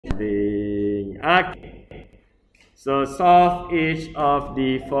Okay. So solve each of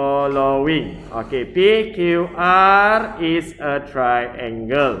the following. Okay, PQR is a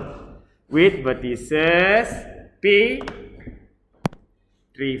triangle with vertices P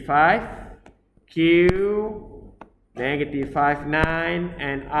 3, 5, Q -5, 9,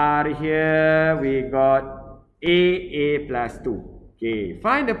 and R here we got A plus 2. Okay,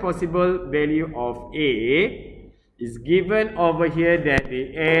 find the possible value of A. Is given over here that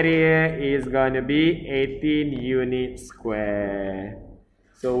the area is going to be 18 units square.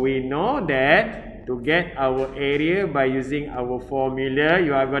 So we know that to get our area by using our formula,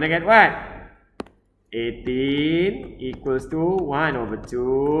 you are going to get what? 18 equals to 1 over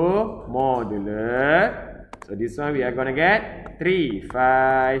 2 modular. So this one we are going to get 3,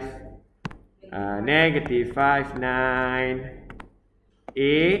 5, -5, 9,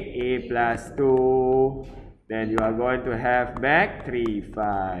 A plus 2. Then you are going to have back 3,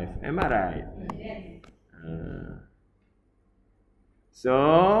 5. Am I right? Yes.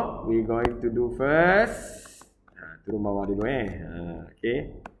 So we're going to do first. Turun bawah dulu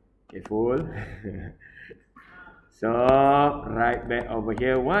okay. Careful. So right back over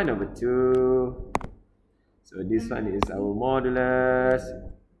here 1 over 2. So this one is our modulus.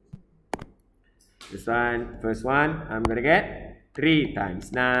 This one, first one, I'm gonna get 3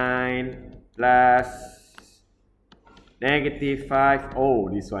 times 9 plus -5.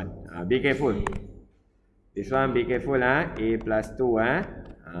 Oh, this one. Be careful. This one be careful A plus 2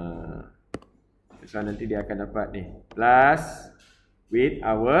 This one nanti dia akan dapat ni. Plus with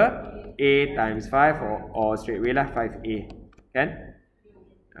our A times 5 or straight away lah 5A. Kan?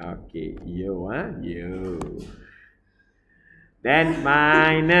 Okay, yo yo. Then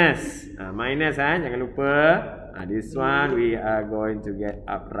minus. Minus jangan lupa. This one we are going to get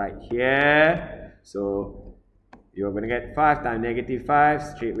up right here. So you are going to get 5 times -5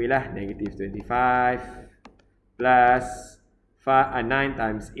 straight away lah -25 plus 9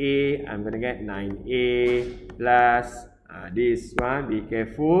 times A. I'm going to get 9A plus this one. Be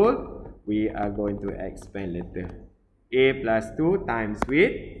careful. We are going to expand later. A plus 2 times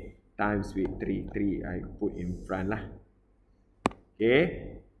with 3. 3 I put in front lah.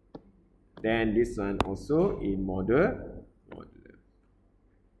 Okay. Then this one also in modular.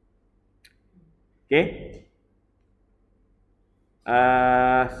 Okay.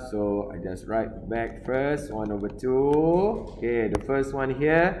 So I just write back first 1 over 2. Okay, the first one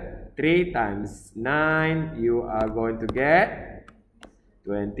here 3 times 9 you are going to get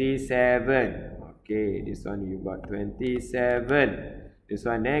 27. Okay, this one you got 27. This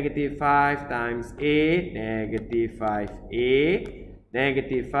one -5 times A, -5A,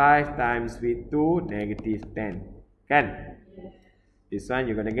 -5 times with 2, -10. Kan? This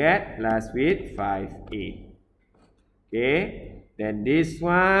one you're gonna get plus with 5A. Okay. Then this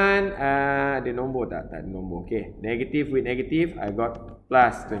one, ada nombor tak? Tak ada nombor. Okay. Negative with negative, I got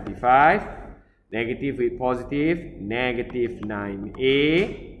plus 25. Negative with positive, -9A.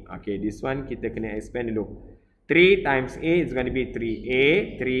 Okay, this one kita kena expand dulu. 3 times A is going to be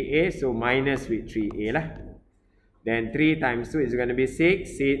 3A. 3A, so minus with 3A lah. Then 3 times 2 is going to be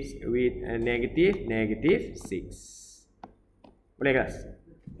 6. 6 with a negative, -6. Boleh kelas?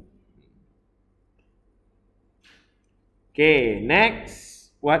 Okay,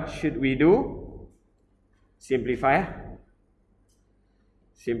 next, what should we do? Simplify.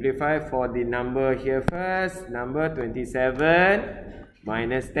 Simplify for the number here first. Number 27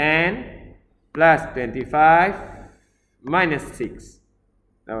 minus 10 plus 25 minus 6.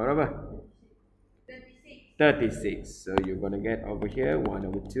 Dapat berapa? 36. So you're going to get over here 1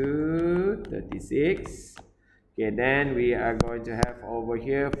 over 2, 36. Okay, then we are going to have over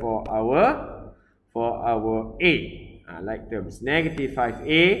here for our A. Like terms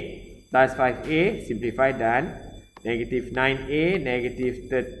 -5A plus 5A, simplify done. -9A,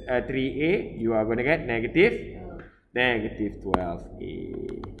 -3A, you are going to get -12A.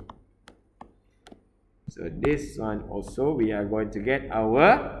 So this one also we are going to get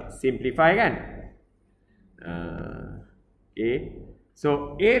our simplify kan. Okay.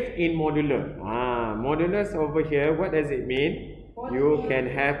 So if in modular, modulus over here, what does it mean? You can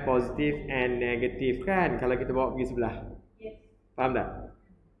have positive and negative kan kalau kita bawa pergi sebelah. Yes. Faham tak?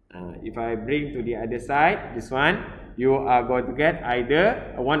 If I bring to the other side, this one, you are going to get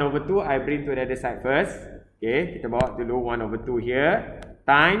either 1 over 2, I bring to the other side first. Okay, kita bawa dulu 1 over 2 here.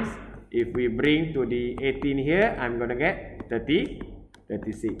 Times, if we bring to the 18 here, I'm going to get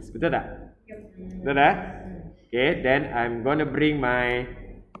 36. Betul tak? Betul tak? Okay, then I'm going to bring my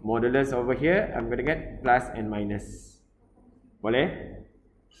modulus over here. I'm going to get plus and minus. Boleh?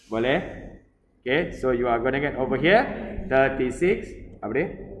 Boleh? Okay, so you are going to get over here 36. Apa dia?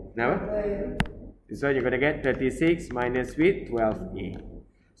 Kenapa? This one you're going to get 36 minus with 12a.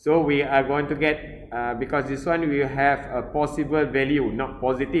 So we are going to get, because this one we have a possible value, not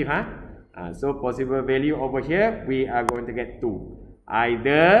positive. So possible value over here, we are going to get 2.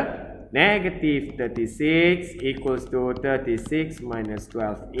 Either negative 36 equals to 36 minus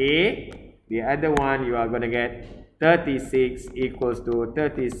 12a. The other one you are going to get 36 equals to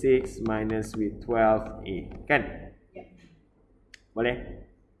 36 minus with 12a. Kan? Boleh?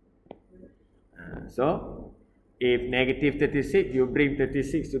 So, if negative 36, you bring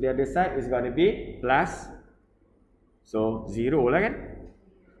 36 to the other side, it's going to be plus. So, 0 lah kan?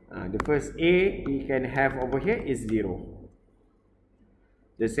 The first A we can have over here is 0.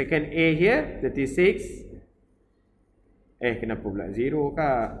 The second A here, 36. Kenapa pula 0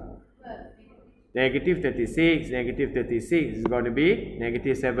 kak? Negative 36 is going to be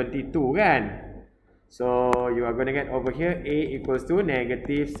negative 72 kan? So, you are going to get over here A equals to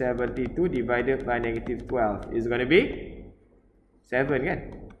negative 72 divided by negative 12. It's going to be 7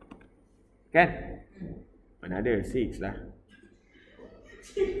 kan? Kan? Mana ada? 6 lah.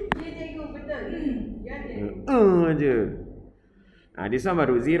 Dia tengok betul. Je. This one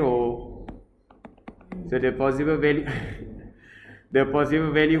baru 0. So, the possible value the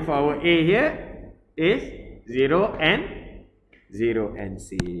possible value for our A here is 0 and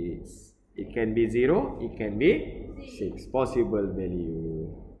 6. It can be 0, it can be 6. Possible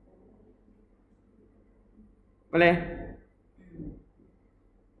value. Boleh?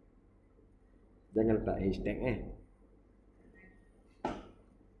 Jangan letak hashtag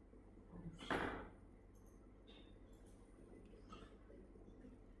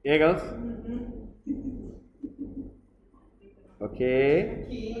Okay, girls?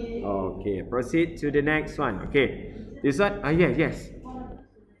 Okay, proceed to the next one. Okay, this one, yes.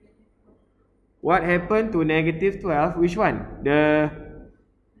 What happened to negative 12? Which one? The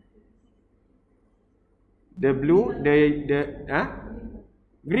blue,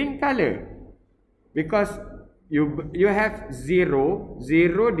 green color. Because you have 0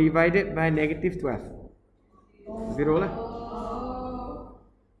 divided by negative 12. 0 lah.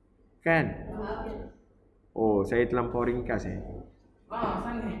 Kan? Oh, saya terlampau ringkas sangat.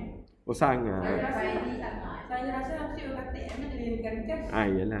 Oh, sangat. Saya rasa mesti orang kata memang jadi ringkas.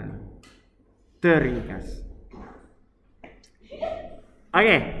 Iyalah. Terringkas.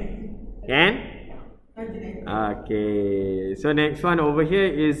 Okay. Kan? Okay. So next one over here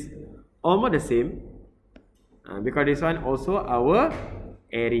is almost the same. Because this one also our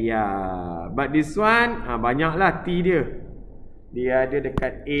area. But this one banyaklah T dia. Dia ada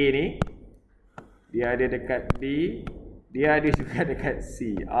dekat A ni. Dia ada dekat B. Dia ada juga dekat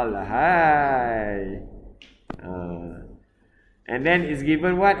C. Alahai. And then it's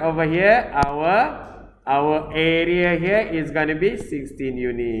given what over here? Our area here is going to be 16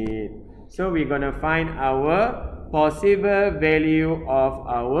 unit. So we're going to find our possible value of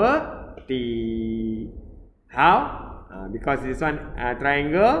our T. How? Because this one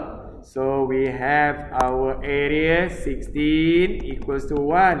triangle. So we have our area 16 equals to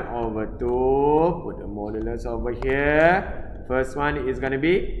 1 over 2. Put the modulus over here. First one is going to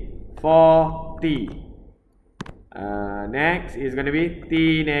be 4T. Next is going to be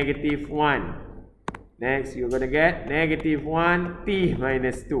T negative 1. Next you're going to get negative 1 T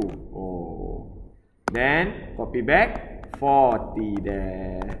minus 2. Then copy back 4T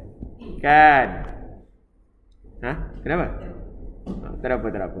there. Kan? Kenapa? Tak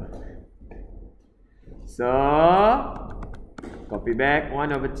apa. So copy back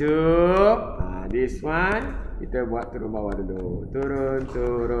 1 over 2. This one kita buat turun bawah dulu. Turun.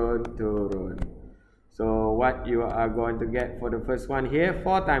 So what you are going to get for the first one here,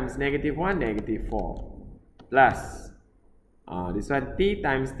 4 times negative 1, negative 4. Plus this one T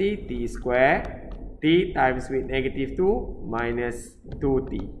times T square. T times with negative 2 minus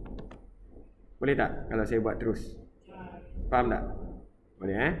 2T. Boleh tak kalau saya buat terus? Faham tak?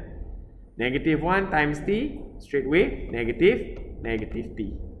 Boleh Negative 1 times T straight away negative T.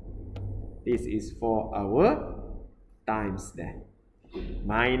 This is for our times there.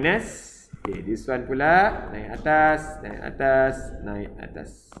 Minus. Okay, this one pula naik atas.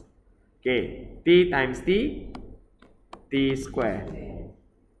 Okay, T times T square.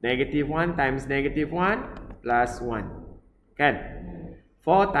 Negative 1 times negative 1 plus 1. Kan?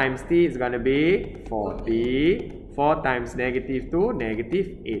 4 times T is going to be 4T. 4 times negative 2,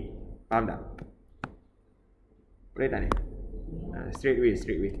 negative 8. Faham tak? Boleh tak ni? Straight away.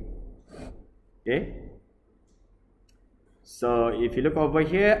 Okay. So, if you look over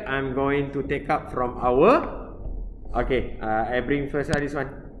here, I'm going to take up from our... Okay, I bring first this one.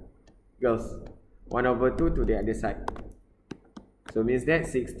 Girls. 1 over 2 to the other side. So means that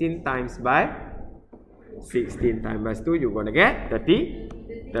 16 times by 2, you're going to get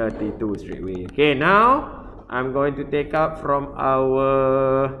 32 straight away. Okay, now I'm going to take out from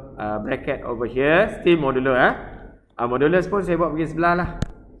our bracket over here. Still modular. Modulus pun saya buat pergi sebelah lah.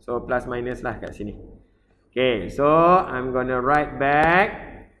 So plus minus lah kat sini. Okay, so I'm going to write back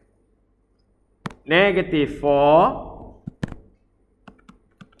negative 4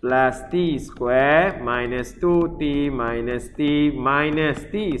 plus t square minus 2t minus t minus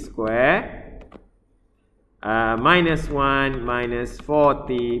t square minus 1 minus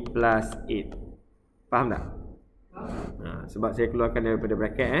 4t plus 8. Faham tak? Sebab saya keluarkan daripada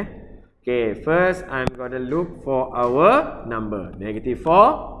bracket. Okay, first I'm gonna look for our number. Negative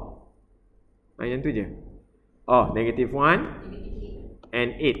 4. Yang tu je. Oh, negative 1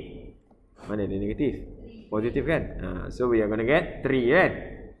 and 8. Mana ada negatif? Positif kan? So we are gonna get 3 kan?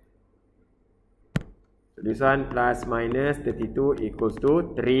 So this one plus minus 32 equals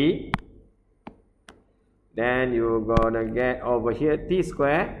to 3. Then you gonna get over here t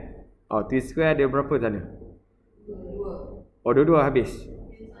square. Oh, t square ada berapa sana? 2. Oh, dua habis.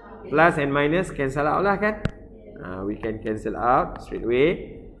 Plus and minus cancel out lah kan? We can cancel out straight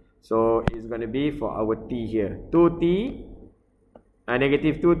away. So it's going to be for our t here 2t,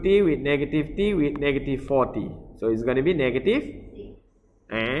 negative 2t with negative t with negative 4t. So it's going to be negative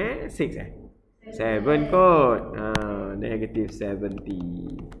 6 7 kot. Negative 7t.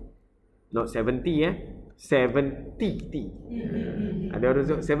 Not 70 70 t. Ada orang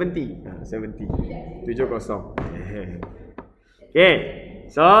sebut 70. 70 Okay,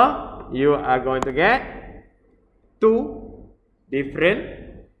 so you are going to get 2 different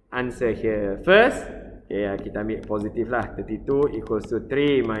answer here. First, okay, kita ambil positif lah. 32 equals to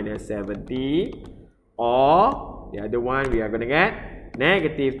 3 minus 70. Or, the other one we are going to get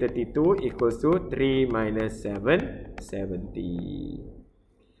negative 32 equals to 3 minus 70.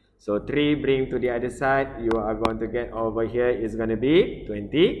 So 3 bring to the other side. You are going to get over here is going to be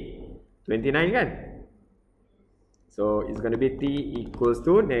 29 kan? So it's going to be t equals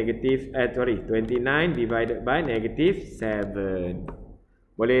to negative 29 divided by negative 7.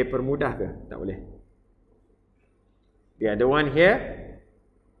 Boleh permudah ke? Tak boleh. The other one here,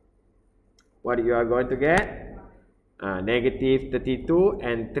 what you are going to get? Negative 32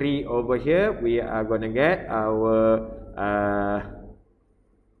 and 3 over here. We are going to get our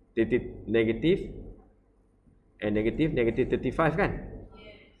negative and negative 35 kan?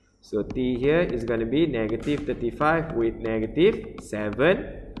 So t here is going to be negative 35 with negative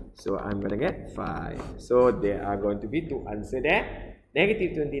 7. So I'm going to get 5. So there are going to be two answers there.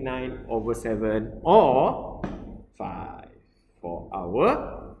 Negative 29 over 7 or 5 for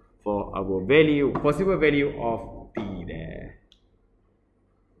our value, possible value of t there.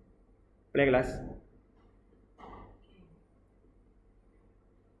 Boleh kelas?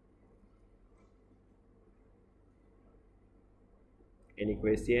 Any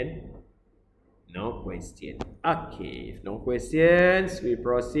question? No question. Okay, if no questions, we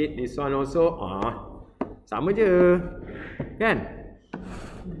proceed this one also. Sama je. Kan?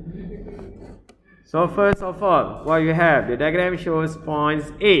 So first of all, what you have? The diagram shows points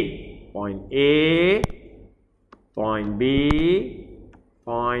A. Point A, point B,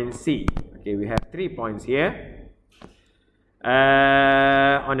 point C. Okay, we have 3 points here.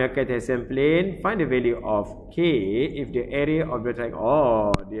 On a Kssm plane, find the value of K if the area of the triangle.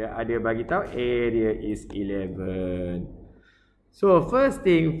 Dia ada bagi tahu area is 11. So first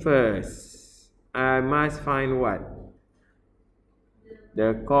thing first, I must find what?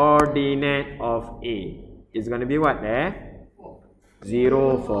 The coordinate of A is going to be what there?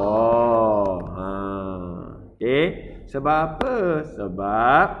 0, 4. Okay, sebab apa?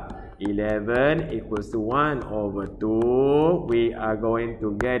 Sebab 11 equals to 1 over 2. We are going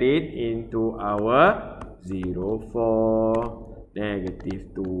to get it into our 0, 4, negative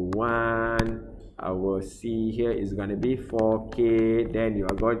 2, 1. Our C here is going to be 4K. Then you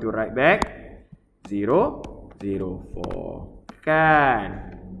are going to write back 0, 0, 4.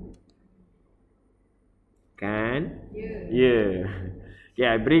 Kan? Yeah.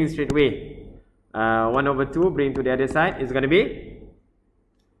 Yeah, I bring straight away. 1 over 2 bring to the other side is going to be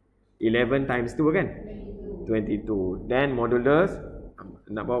 11 times 2 kan? 22. Then modulus,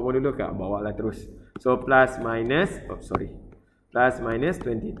 nak bawa modulus ke? Bawa lah terus. So plus minus, plus minus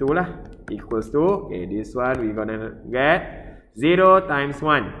 22 lah. Equals to, okay, this one we gonna get 0 times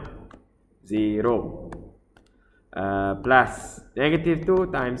 1. 0. Plus negative 2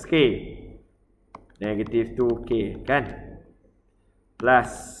 times K. Negative 2K kan?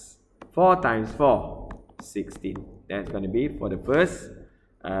 Plus 4 times 4. 16. That's gonna be for the first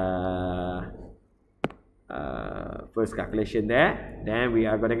first calculation there. Then we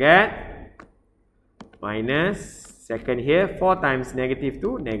are going to get minus second here. 4 times negative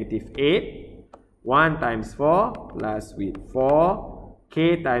 2, negative 8. 1 times 4 plus with 4.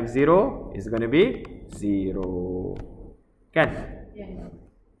 K times 0 is going to be 0. Kan? Yeah.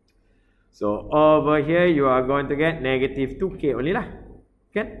 So over here you are going to get negative 2K only lah.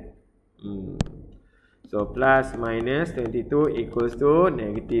 Kan? So plus minus 22 equals to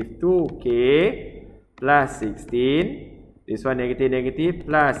negative 2K plus 16. This one negative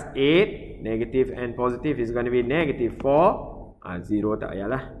plus 8. Negative and positive is going to be negative 4. 0 tak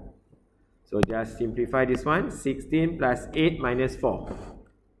payahlah. So just simplify this one. 16 plus 8 minus 4.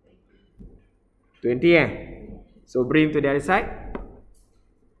 20 So bring to the other side.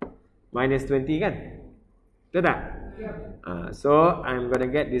 Minus 20 kan? Betul tak? Yeah. So I'm gonna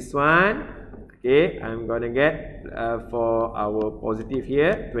get this one. Okay, I'm gonna get for our positive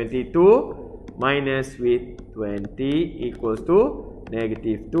here 22 minus with 20 equals to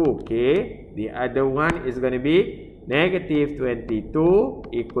negative 2K. The other one is gonna be negative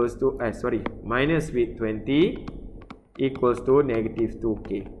 22 equals to minus with 20 equals to negative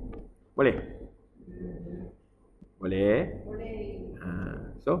 2K. Boleh? Boleh?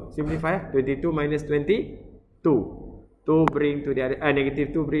 So simplify 22 minus 20 2 bring to the other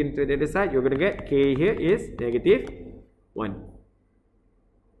negative 2 bring to the other side. You're going to get K here is negative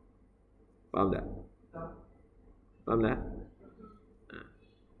 1. Faham tak? Faham tak?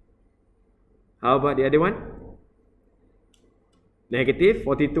 How about the other one? Negative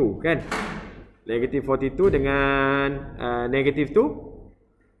 42 kan? Negative 42 dengan negative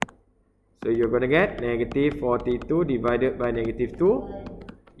 2. So you're going to get negative 42 divided by negative 2.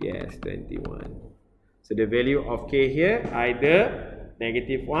 Yes, 21. So the value of K here either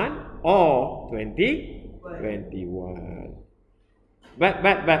negative 1 or 21. But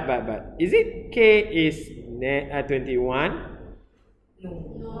is it K is 21?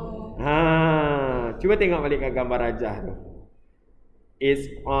 No. Cuba tengok balik kat gambar rajah tu. It's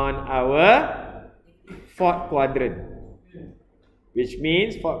on our fourth quadrant. Which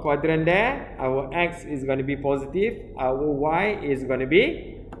means fourth quadrant there, our X is going to be positive, our Y is going to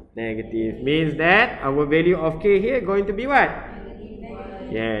be negative. Means that our value of K here going to be what?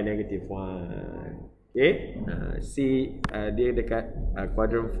 Yeah, negative 1. Okay. See, dia dekat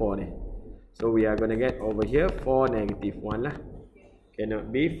quadrant 4 ni. So we are going to get over here 4 negative 1 lah.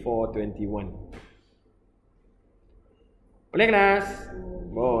 Cannot be 421. Boleh kelas?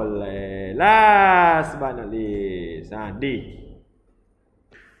 Boleh. Last but not least, D.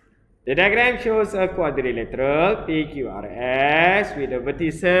 The diagram shows a quadrilateral PQRS with the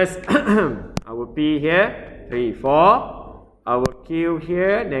vertices our P here 3, 4, our Q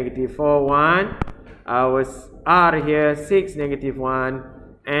here negative 4, 1, our R here 6, negative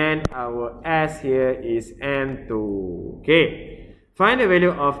 1, and our S here is M2. Okay. Find the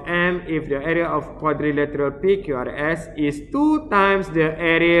value of M if the area of quadrilateral PQRS is 2 times the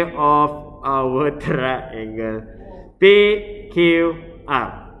area of our triangle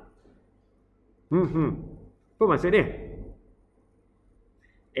PQR. Apa maksud dia?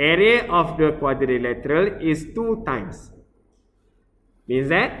 Area of the quadrilateral is 2 times.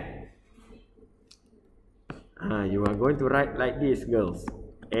 Means that you are going to write like this, girls.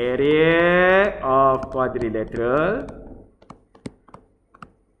 Area of quadrilateral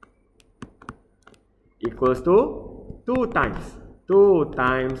equals to 2 times. 2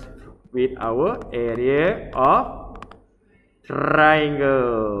 times with our area of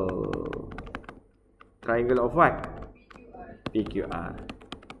triangle. Triangle of what? PQR.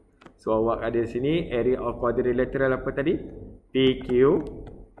 So awak ada sini area of quadrilateral apa tadi?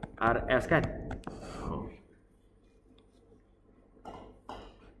 PQRS kan?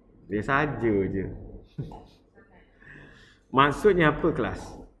 Dia saja je. Maksudnya apa kelas?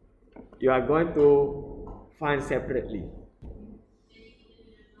 You are going to find separately.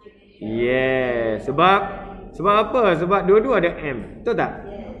 Yeah. Sebab apa? Sebab dua-dua ada M. Betul tak?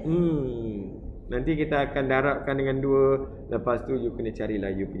 Nanti kita akan darabkan dengan 2. Lepas tu you kena carilah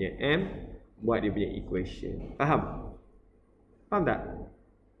you punya M. Buat dia punya equation. Faham? Faham tak?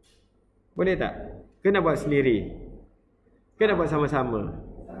 Boleh tak? Kena buat sendiri. Kena buat sama-sama.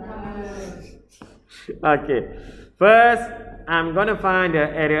 Okay. First, I'm gonna find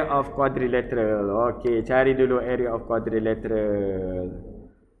the area of quadrilateral. Okay, cari dulu area of quadrilateral.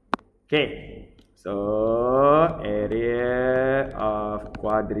 Okay. So, area of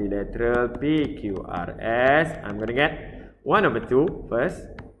quadrilateral PQRS, I'm going to get 1/2 first.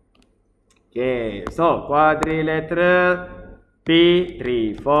 Okay, so quadrilateral P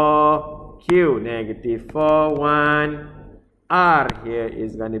 3, 4, Q negative 4, 1, R here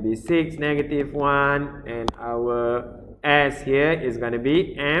is going to be 6, negative 1, and our S here is going to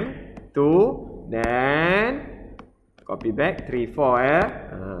be M2, then copy back 3,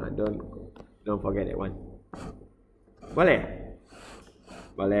 4 don't forget that one. Boleh?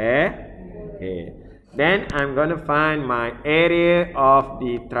 Boleh? Okay. Then I'm going to find my area of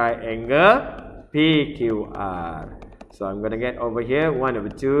the triangle PQR. So I'm going to get over here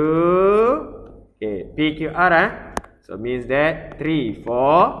 1/2. Okay, PQR so means that 3,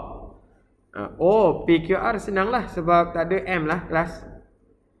 4. Oh, PQR senang lah sebab tak ada M lah kelas.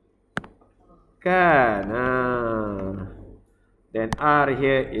 Kan? Then R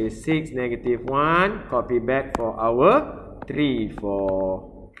here is 6, negative 1. Copy back for our 3,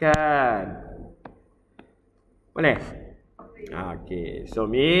 4. Kan? Boleh? Okay, so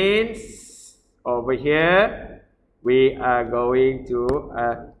means over here we are going to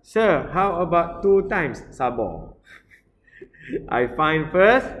sir, how about 2 times? Sabar. I find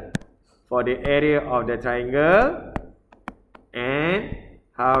first for the area of the triangle, and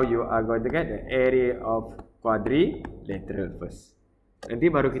how you are going to get the area of quadrilateral first. Nanti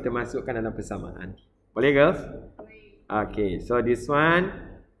baru kita masukkan dalam persamaan. Boleh girls? Okay, so this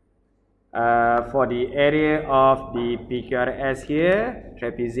one for the area of the PQRS here,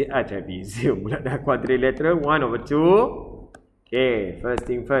 trapezium pula dah, quadrilateral 1/2. Okay, first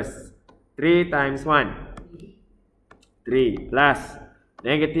thing first, 3 times 1, 3 plus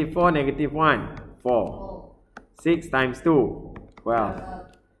negative 4, negative 1, 4. 6 times 2, 12.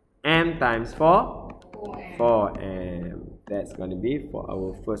 M times 4, 4M. That's going to be for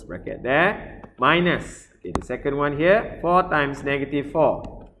our first bracket there. Minus, okay, the second one here, 4 times negative 4.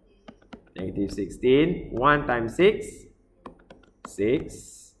 Negative 16. 1 times 6,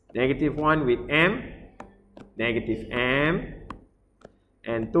 6. Negative 1 with M, negative M.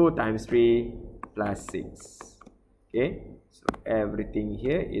 And 2 times 3 plus 6. Okay, so everything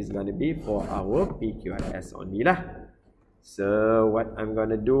here is going to be for our PQRS only lah. So what I'm going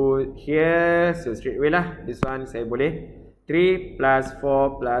to do here, so straight away lah, this one saya boleh 3 plus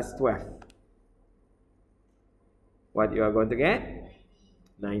 4 plus 12. What you are going to get?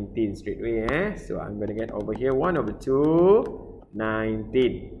 19 straight away, So I'm going to get over here 1/2,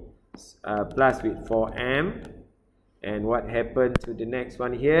 19. Plus with 4M. And what happened to the next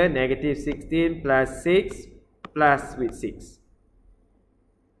one here? Negative 16 plus 6 plus with 6.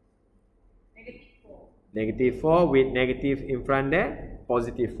 Negative 4 with negative in front there,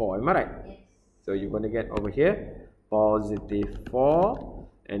 positive 4. Am I right? Yes. So you're going to get over here positive 4,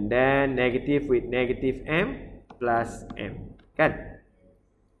 and then negative with negative M plus M. Kan?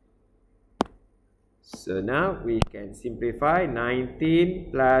 So now we can simplify.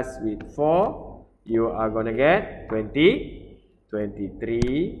 19 plus with 4, you are going to get 20,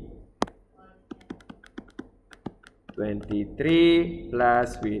 23. 23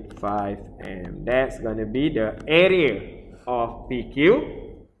 plus with 5M. That's going to be the area of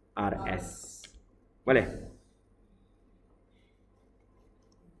PQRS. Boleh?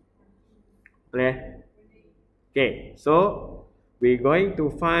 Boleh? Okay, so we're going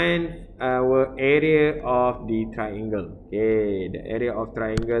to find our area of the triangle. Okay, the area of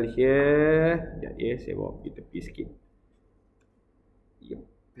triangle here. Sekejap ya, saya bawa pergi tepi sikit. Yup.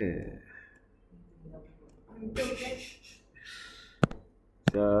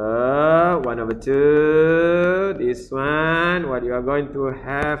 So 1/2. This one, what you are going to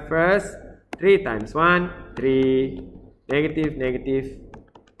have first? 3 times 1, 3. Negative, negative,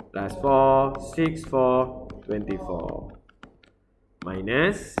 plus 4, 6, 4, 24.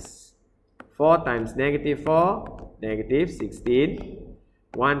 Minus 4 times negative 4, negative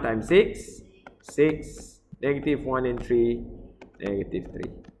 16. 1 times 6, 6. Negative 1 and 3, negative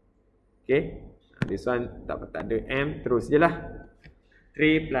 3. Okay. This one tak ada M, terus je lah.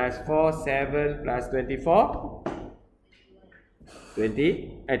 3 plus 4, 7 plus 24.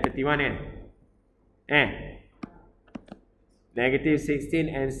 31 Negative 16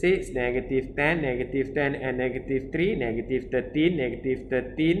 and 6, negative 10, negative 10 and negative 3, negative 13, negative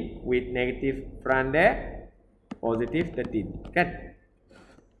 13 with negative front there, positive 13. Kan?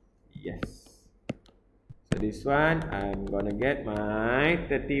 Yes. So this one, I'm gonna get my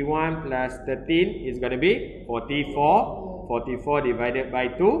 31 plus 13 is gonna be 44. 44 divided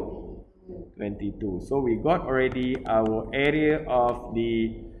by 2, 22. So we got already our area of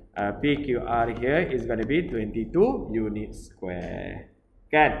the PQR here is gonna be 22 units square.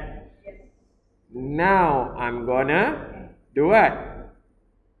 Kan? Now I'm gonna do what?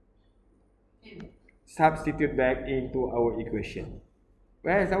 Substitute back into our equation.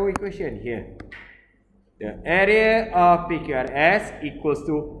 Where is our equation? Here. The area of PQRS equals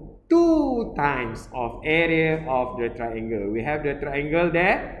to 2 times of area of the triangle. We have the triangle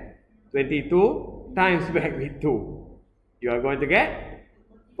there, 22 times back with 2. You are going to get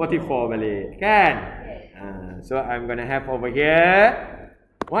 44 balik, kan? So I'm going to have over here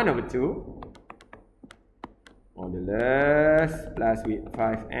 1/2 modulus plus with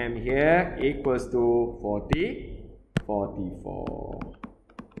 5m here equals to 44.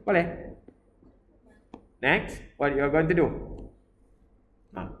 Boleh? Next, what you are going to do?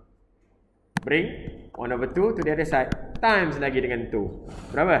 Bring 1/2 to the other side times lagi dengan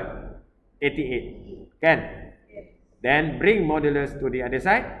 2. Berapa? 88. Kan? Then bring modulus to the other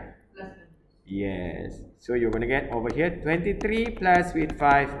side. Yes. So you're going to get over here 23 plus with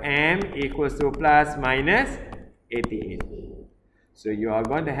 5m equals to plus minus 88. So you are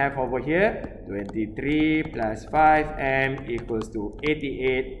going to have over here 23 plus 5m equals to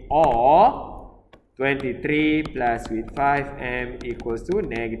 88, or 23 plus with 5m equals to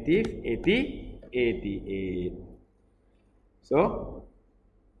negative 88. So,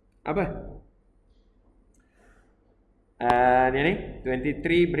 apa? Ni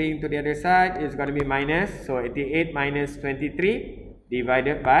 23 bring to the other side is going to be minus. So 88 minus 23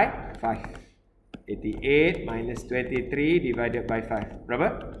 divided by 5. 88 minus 23 divided by 5.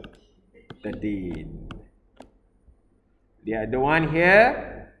 Berapa? 13. The other one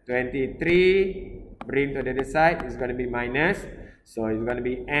here, 23 bring to the other side is going to be minus. So it's going to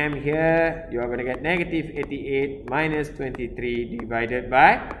be m here. You are going to get negative 88 minus 23 divided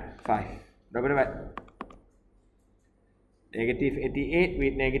by 5. Berapa dapat? Negative 88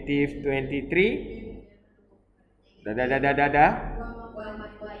 with negative 23. Dah.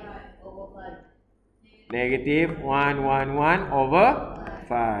 Negative 111 over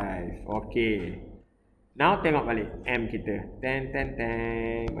 5. Okay. Now tengok balik M kita.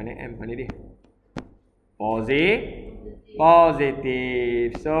 Mana M? Mana dia? Positive.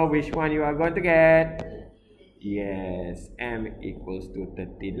 So which one you are going to get? Yes, M equals to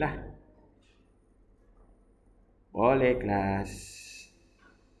 13 lah. Boleh kelas?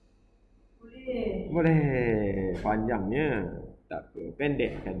 Boleh. Panjangnya tak apa,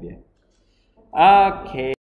 pendekkan dia. Okay.